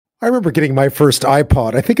I remember getting my first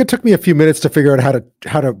iPod. I think it took me a few minutes to figure out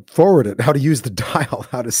how to forward it, how to use the dial,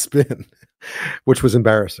 how to spin, which was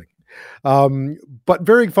embarrassing. But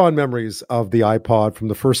very fond memories of the iPod, from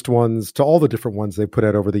the first ones to all the different ones they put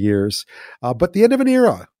out over the years. But the end of an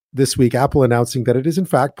era this week, Apple announcing that it is in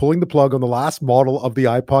fact pulling the plug on the last model of the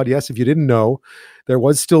iPod. Yes, if you didn't know, there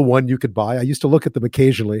was still one you could buy. I used to look at them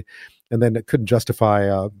occasionally, and then it couldn't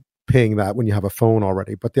justify paying that when you have a phone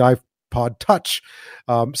already. But the iPod Touch.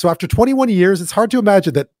 So after 21 years, it's hard to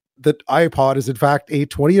imagine that iPod is in fact a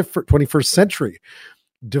 21st century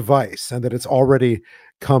device and that it's already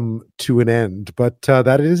come to an end. But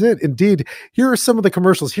that is it. Indeed, here are some of the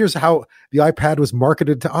commercials. Here's how the iPad was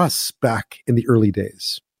marketed to us back in the early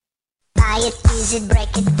days. Buy it, use it, break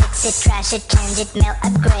it, fix it, trash it, change it, mail,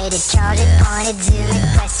 upgrade it, charge it, point it, zoom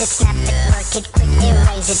it, press it, snap it, work it, quick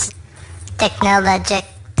erase it. Technologic.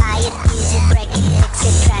 Buy it, use it, break it, fix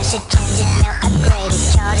it, trash it, change it, mail, upgrade it,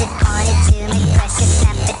 charge it, point it, zoom it, press it,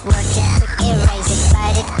 snap it, work it, quick erase it,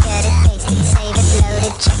 write it, cut it, paste it, save it, load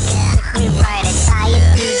it, check it, quick rewrite it. Buy it,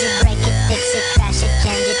 use it, break it, fix it, trash it,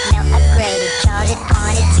 change it, mail, upgrade it, charge it,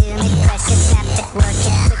 point it, zoom it, press it, snap it, work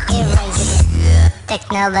it, quick erase it.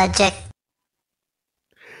 Technologic.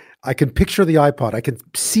 I can picture the iPod. I can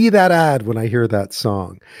see that ad when I hear that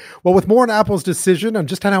song. Well, with more on Apple's decision on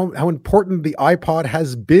just how important the iPod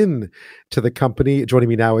has been to the company, joining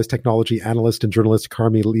me now is technology analyst and journalist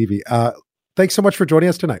Carmi Levy. Thanks so much for joining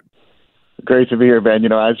us tonight. Great to be here, Ben. You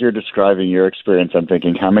know, as you're describing your experience, I'm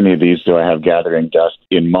thinking, how many of these do I have gathering dust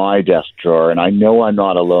in my desk drawer? And I know I'm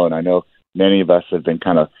not alone. I know many of us have been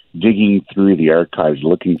kind of digging through the archives,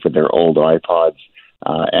 looking for their old iPods.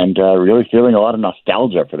 And really feeling a lot of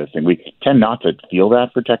nostalgia for this thing. We tend not to feel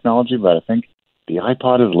that for technology, but I think the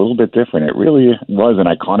iPod is a little bit different. It really was an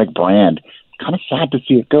iconic brand. Kind of sad to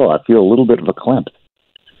see it go. I feel a little bit of a clamp.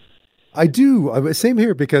 I do. Same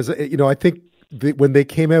here, because, I think when they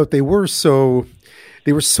came out, they were so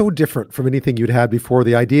different from anything you'd had before.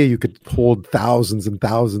 The idea you could hold thousands and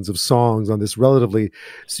thousands of songs on this relatively,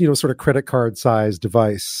 sort of credit card sized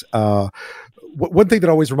device. One thing that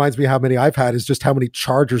always reminds me how many I've had is just how many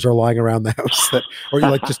chargers are lying around the house or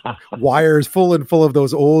just wires full of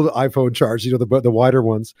those old iPhone chargers, the wider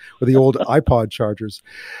ones, or the old iPod chargers.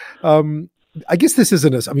 I guess this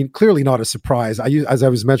isn't clearly not a surprise. As I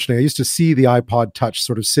was mentioning, I used to see the iPod Touch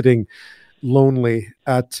sort of sitting lonely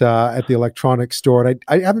at the electronics store. And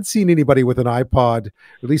I haven't seen anybody with an iPod,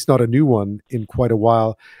 at least not a new one, in quite a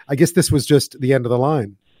while. I guess this was just the end of the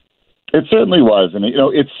line. It certainly was, and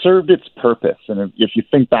it served its purpose. And if you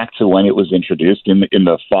think back to when it was introduced in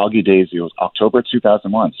the foggy days, it was October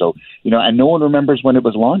 2001. So and no one remembers when it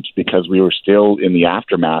was launched because we were still in the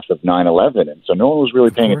aftermath of 9/11, and so no one was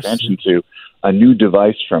really paying attention to a new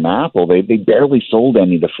device from Apple. They barely sold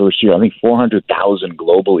any the first year. I think 400,000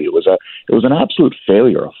 globally. It was an absolute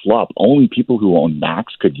failure, a flop. Only people who own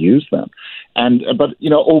Macs could use them. But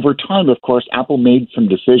over time, of course, Apple made some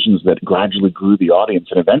decisions that gradually grew the audience,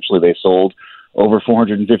 and eventually they sold over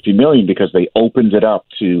 450 million because they opened it up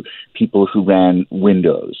to people who ran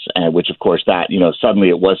Windows, which, of course, that, suddenly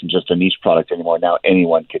it wasn't just a niche product anymore. Now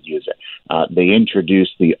anyone could use it. They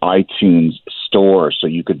introduced the iTunes Store so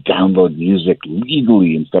you could download music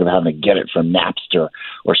legally instead of having to get it from Napster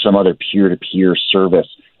or some other peer-to-peer service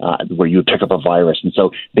where you would pick up a virus. And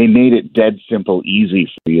so they made it dead simple, easy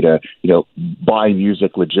for you to, buy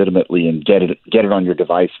music legitimately and get it on your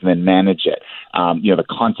device and then manage it. The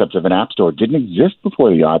concept of an app store didn't exist before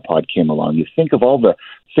the iPod came along. You think of all the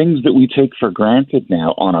things that we take for granted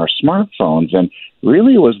now on our smartphones, and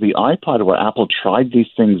really it was the iPod where Apple tried these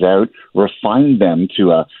things out, refined them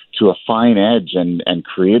to a fine edge, and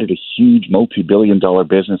created a huge multi-billion-dollar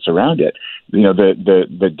business around it.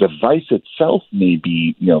 The device itself may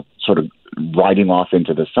be sort of riding off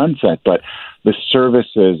into the sunset, but the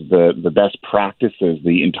services, the best practices,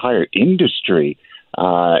 the entire industry,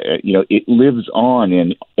 it lives on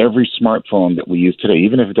in every smartphone that we use today,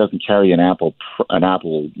 even if it doesn't carry an Apple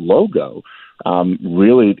logo.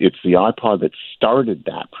 Really, it's the iPod that started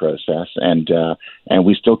that process, and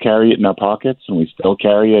we still carry it in our pockets, and we still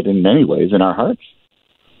carry it in many ways in our hearts.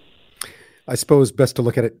 I suppose best to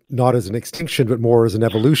look at it not as an extinction, but more as an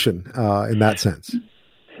evolution in that sense.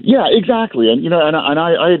 Yeah, exactly. And,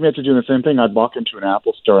 I admit to doing the same thing. I'd walk into an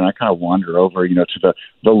Apple store and I kind of wander over, to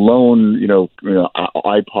the lone,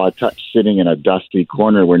 iPod Touch sitting in a dusty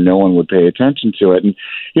corner where no one would pay attention to it. And,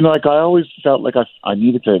 I always felt like I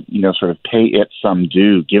needed to, sort of pay it some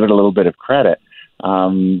due, give it a little bit of credit.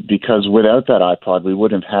 Because without that iPod, we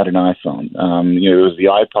wouldn't have had an iPhone. It was the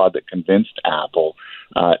iPod that convinced Apple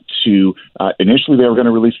to initially they were going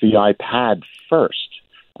to release the iPad first.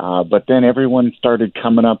 But then everyone started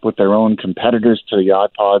coming up with their own competitors to the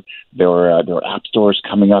iPod. There were app stores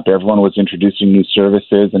coming up. Everyone was introducing new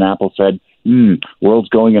services, and Apple said, world's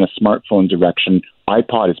going in a smartphone direction.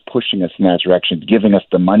 iPod is pushing us in that direction, giving us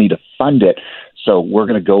the money to fund it. So we're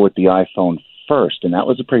going to go with the iPhone first. And that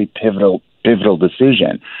was a pretty pivotal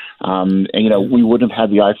decision. And, we wouldn't have had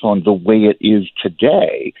the iPhone the way it is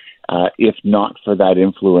today if not for that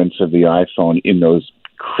influence of the iPhone in those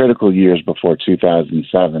critical years before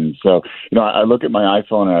 2007. So, I look at my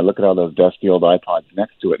iPhone and I look at all those dusty old iPods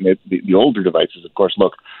next to it, and the older devices, of course,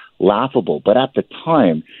 look laughable. But at the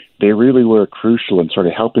time, they really were crucial in sort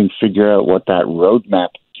of helping figure out what that roadmap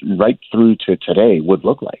right through to today would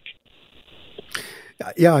look like.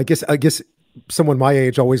 Yeah, I guess someone my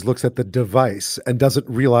age always looks at the device and doesn't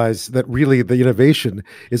realize that really the innovation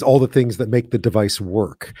is all the things that make the device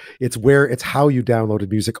work. It's how you downloaded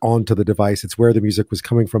music onto the device. It's where the music was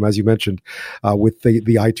coming from, as you mentioned, with the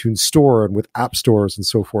iTunes store and with app stores and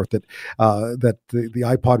so forth, that the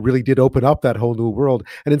iPod really did open up that whole new world.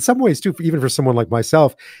 And in some ways too, even for someone like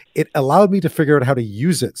myself, it allowed me to figure out how to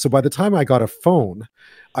use it. So by the time I got a phone,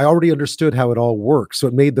 I already understood how it all works. So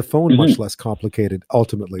it made the phone much less complicated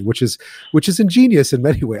ultimately, which is ingenious in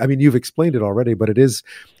many ways. I mean, you've explained it already, but it's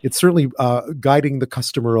certainly guiding the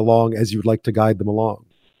customer along as you'd like to guide them along.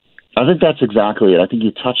 I think that's exactly it. I think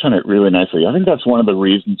you touch on it really nicely. I think that's one of the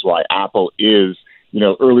reasons why Apple is,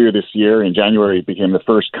 earlier this year in January, it became the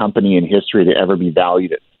first company in history to ever be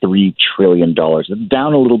valued at $3 trillion. It's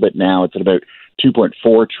down a little bit now. It's at about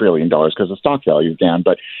 $2.4 trillion because the stock value is down,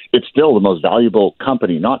 but it's still the most valuable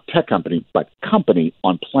company, not tech company, but company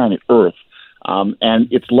on planet Earth. And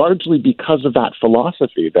it's largely because of that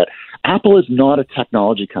philosophy that Apple is not a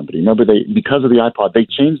technology company. Remember, because of the iPod, they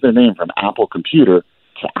changed their name from Apple Computer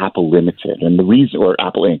to Apple Limited, and the reason, or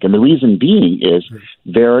Apple Inc. And the reason being is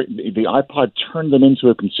the iPod turned them into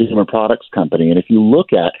a consumer products company. And if you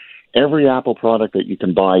look at every Apple product that you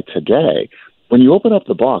can buy today, when you open up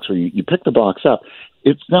the box or you pick the box up,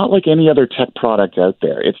 it's not like any other tech product out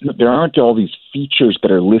there. There aren't all these features that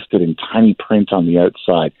are listed in tiny print on the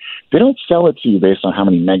outside. They don't sell it to you based on how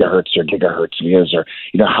many megahertz or gigahertz it is, or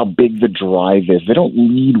how big the drive is. They don't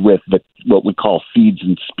lead with what we call feeds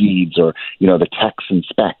and speeds, or the techs and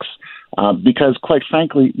specs. Because quite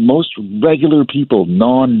frankly, most regular people,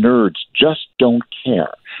 non-nerds, just don't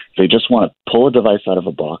care. They just want to pull a device out of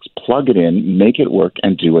a box, plug it in, make it work,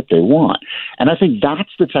 and do what they want. And I think that's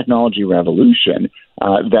the technology revolution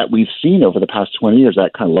that we've seen over the past 20 years,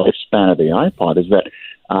 that kind of lifespan of the iPod, is that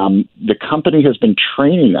the company has been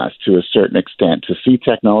training us to a certain extent to see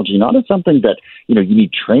technology not as something that you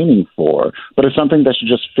need training for, but as something that should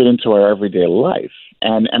just fit into our everyday life.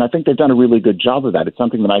 And I think they've done a really good job of that. It's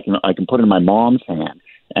something that I can put in my mom's hand,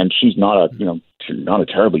 and she's not a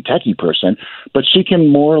terribly techie person, but she can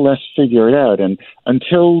more or less figure it out. And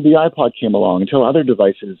until the iPod came along, until other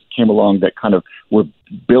devices came along that kind of were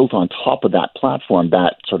built on top of that platform,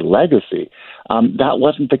 that sort of legacy, that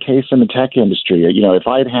wasn't the case in the tech industry. If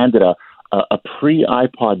I had handed a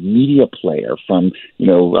pre-iPod media player from,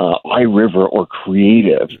 iRiver or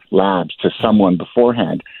Creative Labs to someone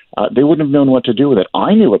beforehand, they wouldn't have known what to do with it.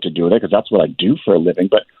 I knew what to do with it because that's what I do for a living,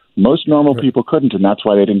 but most normal people couldn't, and that's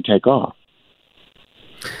why they didn't take off.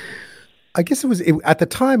 I guess at the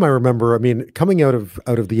time, I remember, coming out of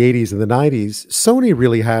the 80s and the 90s, Sony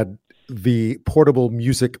really had the portable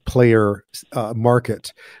music player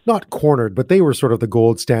market, not cornered, but they were sort of the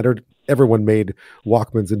gold standard. Everyone made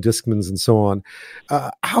Walkmans and Discmans and so on.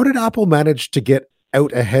 How did Apple manage to get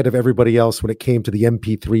out ahead of everybody else when it came to the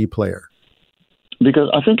MP3 player?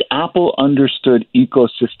 Because I think Apple understood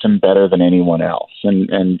ecosystem better than anyone else. And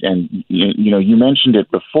you mentioned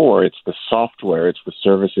it before, it's the software, it's the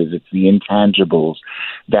services, it's the intangibles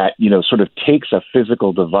that, sort of takes a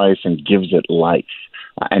physical device and gives it life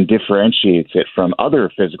and differentiates it from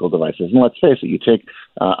other physical devices. And let's face it, you take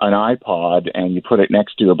an iPod and you put it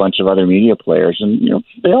next to a bunch of other media players, and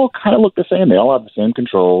they all kind of look the same. They all have the same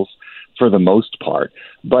controls for the most part,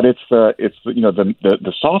 but it's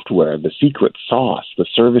the software, the secret sauce, the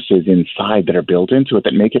services inside that are built into it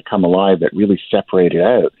that make it come alive, that really separate it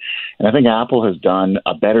out. And I think Apple has done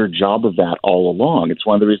a better job of that all along. It's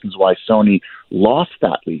one of the reasons why Sony lost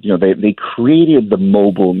that lead. They created the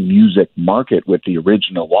mobile music market with the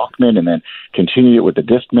original Walkman and then continued it with the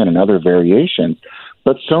Discman and other variations.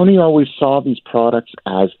 But Sony always saw these products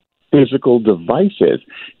as physical devices,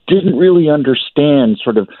 didn't really understand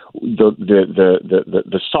sort of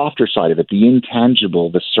the softer side of it, the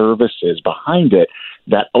intangible, the services behind it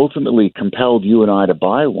that ultimately compelled you and I to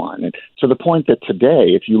buy one. And to the point that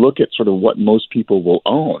today, if you look at sort of what most people will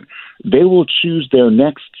own, they will choose their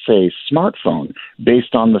next, say, smartphone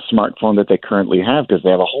based on the smartphone that they currently have, because they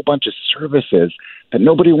have a whole bunch of services that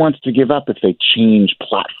nobody wants to give up if they change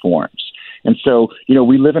platforms. And so,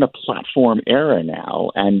 we live in a platform era now,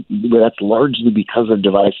 and that's largely because of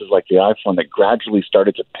devices like the iPhone that gradually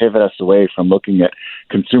started to pivot us away from looking at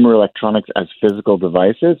consumer electronics as physical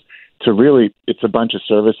devices to really, it's a bunch of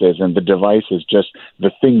services, and the device is just the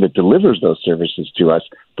thing that delivers those services to us.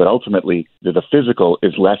 But ultimately, the physical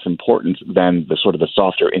is less important than the sort of the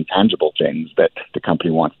softer, intangible things that the company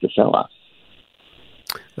wants to sell us.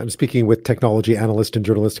 I'm speaking with technology analyst and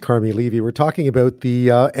journalist Carmi Levy. We're talking about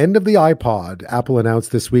the end of the iPod. Apple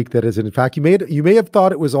announced this week that is, in fact, you may have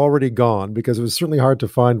thought it was already gone, because it was certainly hard to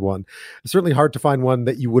find one. It's certainly hard to find one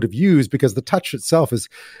that you would have used, because the touch itself is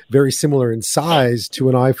very similar in size to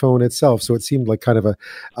an iPhone itself. So it seemed like kind of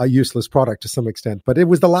a useless product to some extent. But it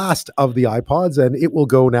was the last of the iPods, and it will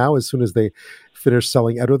go now as soon as they finish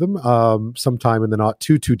selling out of them sometime in the not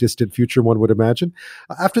too distant future, one would imagine.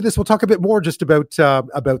 After this, we'll talk a bit more just about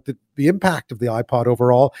the impact of the iPod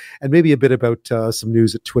overall, and maybe a bit about some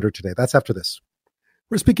news at Twitter today. That's after this.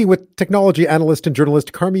 We're speaking with technology analyst and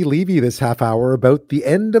journalist Carmi Levy this half hour about the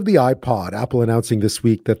end of the iPod. Apple announcing this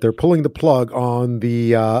week that they're pulling the plug on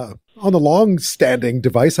the long-standing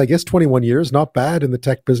device, I guess 21 years, not bad in the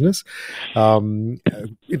tech business.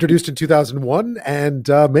 Introduced in 2001, and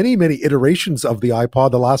many iterations of the iPod.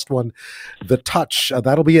 The last one, the Touch,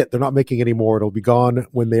 that'll be it. They're not making any more. It'll be gone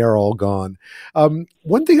when they are all gone.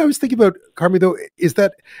 One thing I was thinking about, Carmi, though, is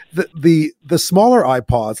that the smaller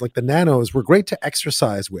iPods, like the Nanos, were great to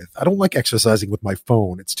exercise with. I don't like exercising with my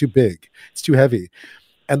phone. It's too big. It's too heavy.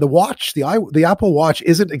 And the watch, the Apple Watch,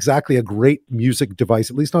 isn't exactly a great music device,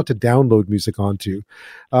 at least not to download music onto.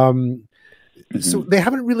 So they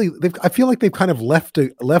haven't really. I feel like they've kind of left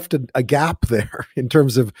a gap there in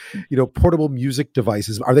terms of portable music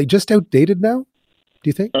devices. Are they just outdated now, do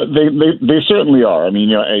you think? They certainly are. I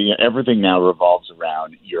mean, everything now revolves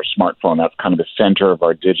around your smartphone. That's kind of the center of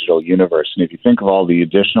our digital universe. And if you think of all the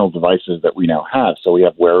additional devices that we now have, so we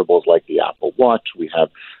have wearables like the Apple Watch, we have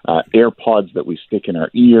AirPods that we stick in our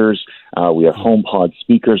ears, we have HomePod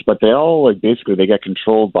speakers, but they all basically they get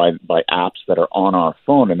controlled by apps that are on our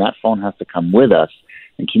phone, and that phone has to come with us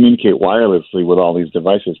and communicate wirelessly with all these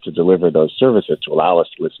devices to deliver those services to allow us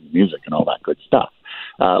to listen to music and all that good stuff.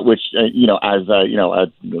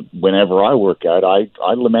 Whenever I work out, I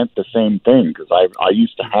lament the same thing, because I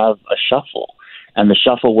used to have a Shuffle, and the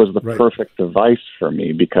Shuffle was the perfect device for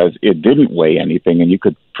me because it didn't weigh anything, and you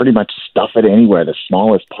could pretty much stuff it anywhere, the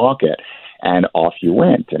smallest pocket, and off you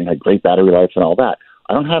went, and it had great battery life and all that.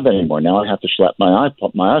 I don't have that anymore. Now I have to schlep my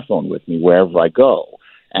iPhone with me wherever I go.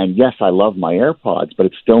 And yes, I love my AirPods, but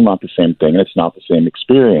it's still not the same thing. It's not the same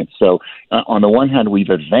experience. So on the one hand, we've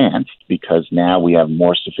advanced because now we have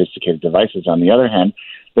more sophisticated devices. On the other hand,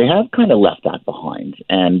 they have kind of left that behind.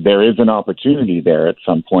 And there is an opportunity there at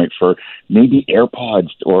some point for maybe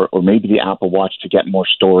AirPods or maybe the Apple Watch to get more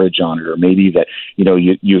storage on it, or maybe that, you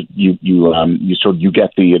get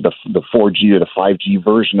the 4G or the 5G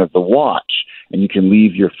version of the watch and you can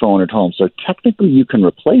leave your phone at home. So technically you can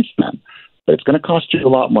replace them. But it's going to cost you a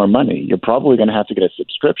lot more money. You're probably going to have to get a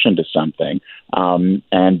subscription to something,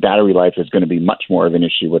 and battery life is going to be much more of an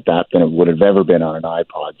issue with that than it would have ever been on an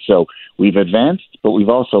iPod. So we've advanced, but we've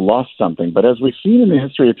also lost something. But as we've seen in the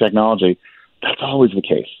history of technology, that's always the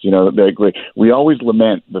case. We always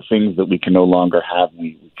lament the things that we can no longer have.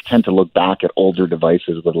 We tend to look back at older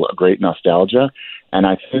devices with a great nostalgia. And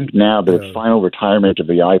I think now the final retirement of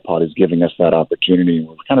the iPod is giving us that opportunity, and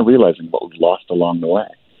we're kind of realizing what we've lost along the way.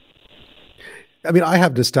 I mean, I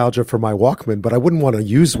have nostalgia for my Walkman, but I wouldn't want to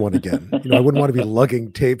use one again. I wouldn't want to be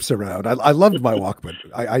lugging tapes around. I loved my Walkman.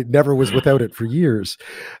 I never was without it for years,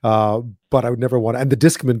 but I would never want to. And the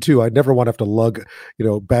Discman too. I'd never want to have to lug,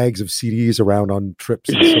 bags of CDs around on trips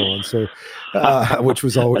and so on. So, which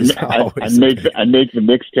was always and make the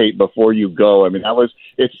mixtape before you go. I mean,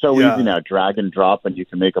 it's so easy now. Drag and drop, and you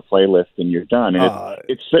can make a playlist, and you're done. And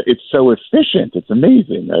it's so efficient. It's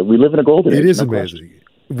amazing. We live in a golden age. It is amazing. Question.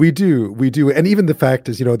 We do. And even the fact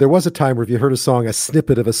is, there was a time where if you heard a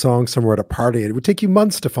snippet of a song somewhere at a party, it would take you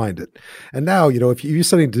months to find it. And now, if you're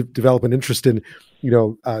starting to develop an interest in,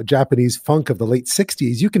 Japanese funk of the late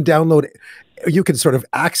 60s, you can sort of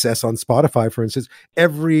access on Spotify, for instance,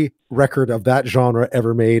 every record of that genre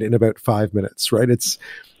ever made in about 5 minutes, right?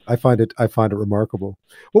 I find it remarkable.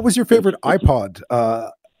 What was your favorite iPod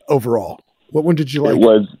overall? What one did you like?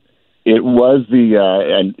 It was the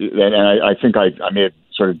and I think I may have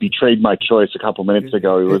sort of betrayed my choice a couple minutes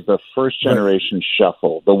ago. It was the first generation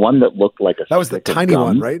shuffle, the one that looked like that was the tiny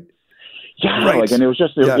one, right? Yeah, right. And it was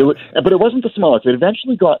just, but it wasn't the smallest. It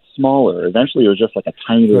eventually got smaller. Eventually, it was just like a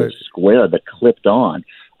tiny little square that clipped on.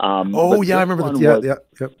 I remember that.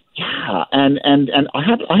 Yeah, and I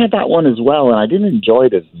had that one as well, and I didn't enjoy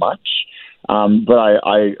it as much. But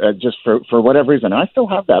I just for whatever reason, I still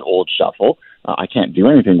have that old shuffle. I can't do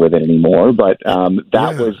anything with it anymore. But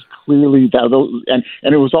that was clearly that,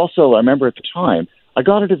 and it was also, I remember at the time, I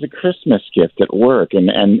got it as a Christmas gift at work, and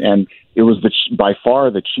it was by far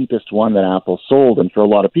the cheapest one that Apple sold. And for a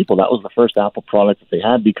lot of people, that was the first Apple product that they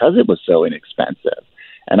had because it was so inexpensive.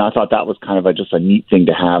 And I thought that was kind of just a neat thing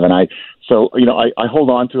to have. And I hold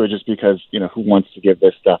on to it just because, who wants to give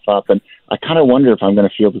this stuff up? And I kind of wonder if I'm going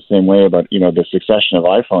to feel the same way about, the succession of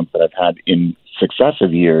iPhones that I've had in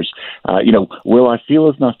successive years. Will I feel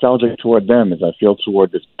as nostalgic toward them as I feel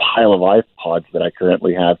toward this pile of iPods that I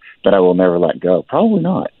currently have that I will never let go? Probably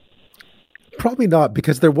not. Probably not,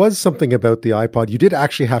 because there was something about the iPod. You did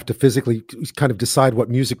actually have to physically kind of decide what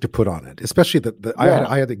music to put on it, especially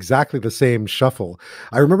I had exactly the same shuffle.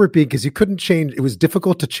 I remember it being, because you couldn't change, it was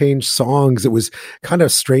difficult to change songs. It was kind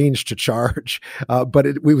of strange to charge, but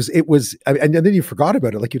it was, and then you forgot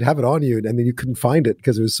about it. Like you'd have it on you and then you couldn't find it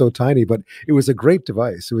because it was so tiny, but it was a great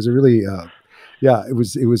device. It was a really, I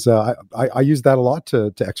used that a lot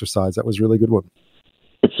to exercise. That was a really good one.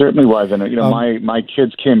 It certainly was. And, my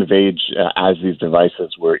kids came of age as these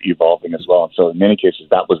devices were evolving as well. And so in many cases,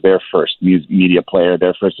 that was their first media player,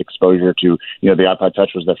 their first exposure to, the iPod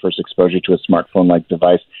Touch was their first exposure to a smartphone-like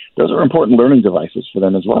device. Those are important learning devices for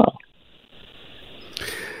them as well.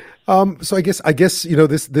 So I guess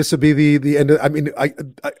this would be the end.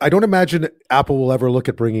 I don't imagine Apple will ever look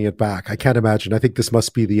at bringing it back. I can't imagine. I think this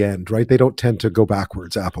must be the end, right? They don't tend to go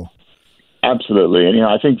backwards, Apple. Absolutely. And,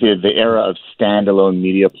 I think the era of standalone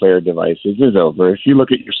media player devices is over. If you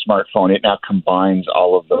look at your smartphone, it now combines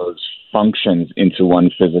all of those functions into one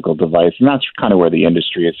physical device. And that's kind of where the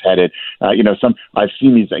industry is headed. I've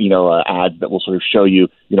seen these, ads that will sort of show you,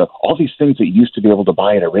 all these things that you used to be able to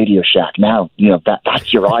buy at a Radio Shack. Now,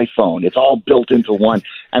 that's your iPhone. It's all built into one.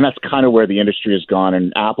 And that's kind of where the industry has gone.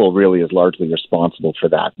 And Apple really is largely responsible for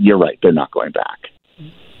that. You're right. They're not going back.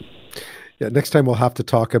 Yeah, next time we'll have to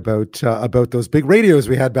talk about those big radios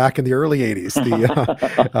we had back in the early 80s.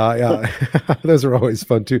 Those are always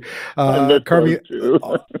fun too. Carmi,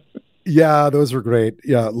 yeah, those were great.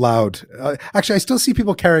 Yeah, loud. Actually, I still see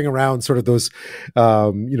people carrying around sort of those,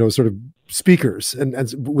 sort of speakers and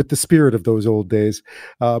with the spirit of those old days.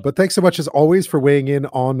 But thanks so much as always for weighing in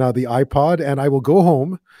on the iPod, and I will go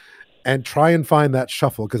home and try and find that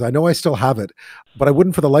shuffle because I know I still have it, but I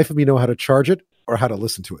wouldn't for the life of me know how to charge it or how to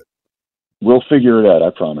listen to it. We'll figure it out, I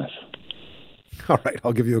promise. All right,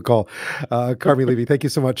 I'll give you a call. Carmi Levy, thank you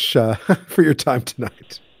so much for your time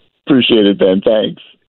tonight. Appreciate it, Ben. Thanks.